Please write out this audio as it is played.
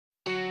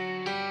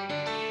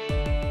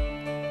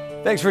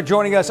Thanks for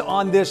joining us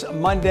on this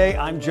Monday.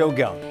 I'm Joe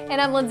Gell. And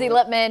I'm Lindsay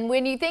Lippman.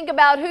 When you think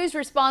about who's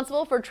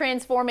responsible for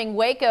transforming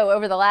Waco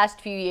over the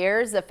last few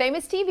years, a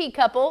famous TV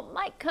couple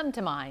might come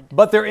to mind.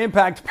 But their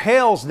impact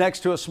pales next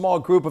to a small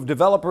group of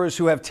developers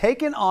who have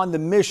taken on the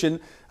mission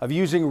of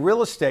using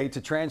real estate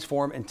to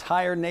transform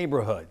entire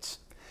neighborhoods.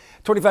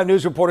 25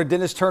 News reporter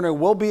Dennis Turner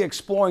will be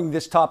exploring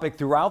this topic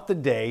throughout the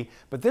day,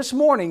 but this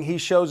morning he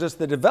shows us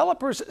the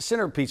Developers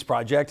Centerpiece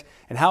Project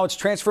and how its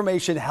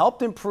transformation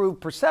helped improve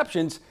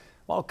perceptions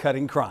while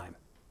cutting crime.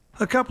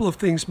 A couple of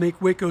things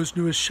make Waco's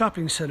newest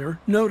shopping center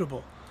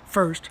notable.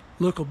 First,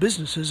 local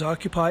businesses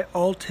occupy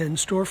all 10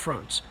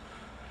 storefronts.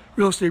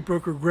 Real estate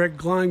broker Greg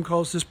Gleim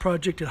calls this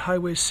project at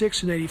Highway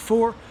 6 and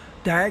 84,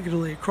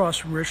 diagonally across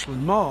from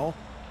Richland Mall,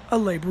 a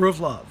labor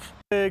of love.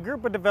 The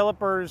group of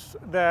developers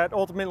that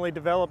ultimately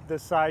developed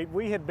this site,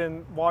 we had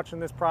been watching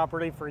this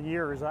property for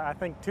years. I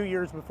think 2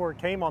 years before it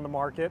came on the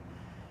market.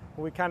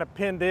 We kind of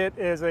pinned it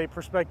as a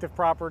prospective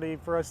property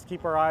for us to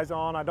keep our eyes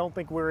on. I don't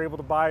think we were able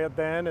to buy it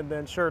then, and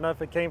then sure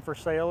enough it came for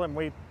sale and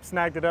we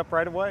snagged it up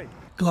right away.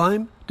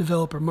 Gleim,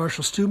 developer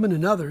Marshall Stuman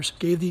and others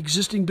gave the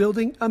existing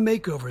building a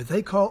makeover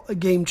they call a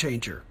game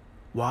changer.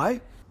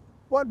 Why?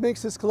 What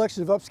makes this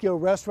collection of upscale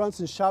restaurants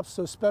and shops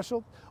so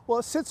special? Well,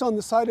 it sits on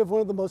the site of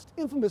one of the most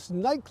infamous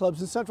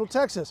nightclubs in Central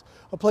Texas,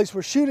 a place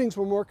where shootings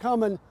were more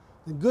common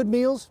than good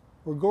meals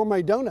or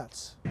gourmet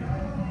donuts.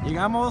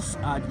 Llegamos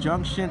a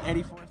Junction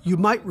 84. You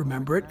might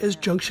remember it as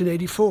Junction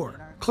 84,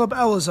 Club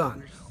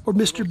Alazan, or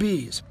Mr.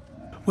 B's.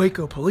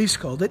 Waco police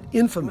called it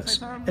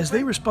infamous, as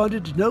they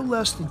responded to no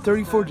less than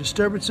 34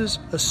 disturbances,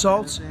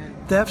 assaults,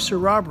 thefts, or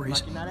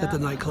robberies at the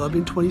nightclub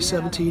in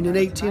 2017 and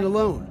 18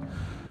 alone.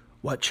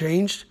 What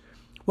changed?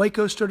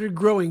 Waco started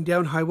growing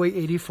down Highway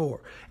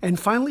 84 and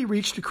finally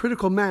reached a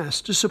critical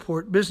mass to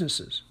support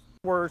businesses.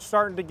 We're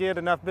starting to get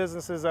enough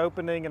businesses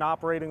opening and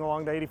operating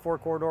along the 84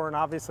 corridor and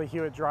obviously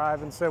Hewitt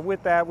Drive, and so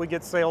with that we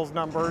get sales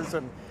numbers,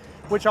 and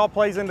which all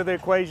plays into the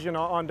equation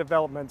on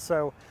development.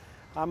 So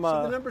the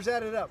numbers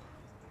added up.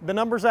 The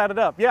numbers added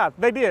up, yeah,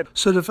 they did.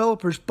 So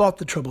developers bought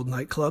the troubled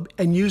nightclub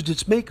and used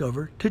its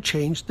makeover to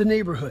change the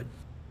neighborhood.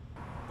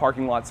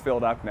 Parking lots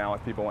filled up now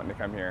with people wanting to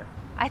come here.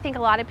 I think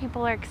a lot of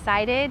people are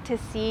excited to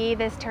see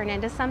this turn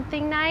into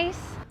something nice.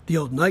 The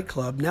old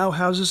nightclub now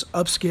houses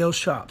upscale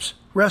shops,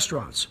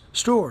 restaurants,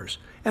 stores,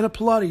 and a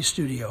Pilates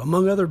studio,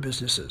 among other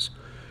businesses.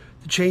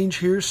 The change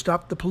here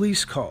stopped the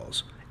police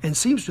calls and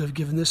seems to have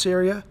given this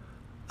area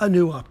a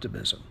new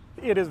optimism.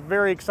 It is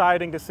very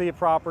exciting to see a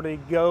property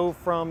go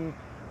from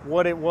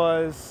what it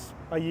was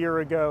a year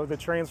ago, the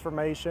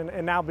transformation,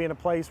 and now being a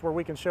place where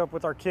we can show up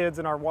with our kids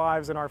and our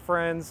wives and our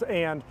friends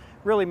and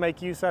really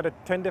make use out of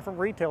 10 different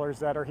retailers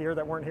that are here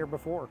that weren't here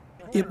before.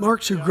 It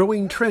marks a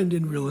growing trend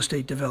in real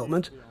estate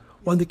development,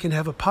 one that can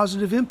have a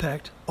positive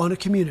impact on a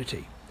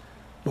community.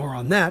 More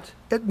on that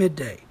at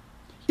midday.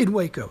 In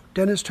Waco,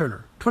 Dennis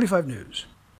Turner, 25 News.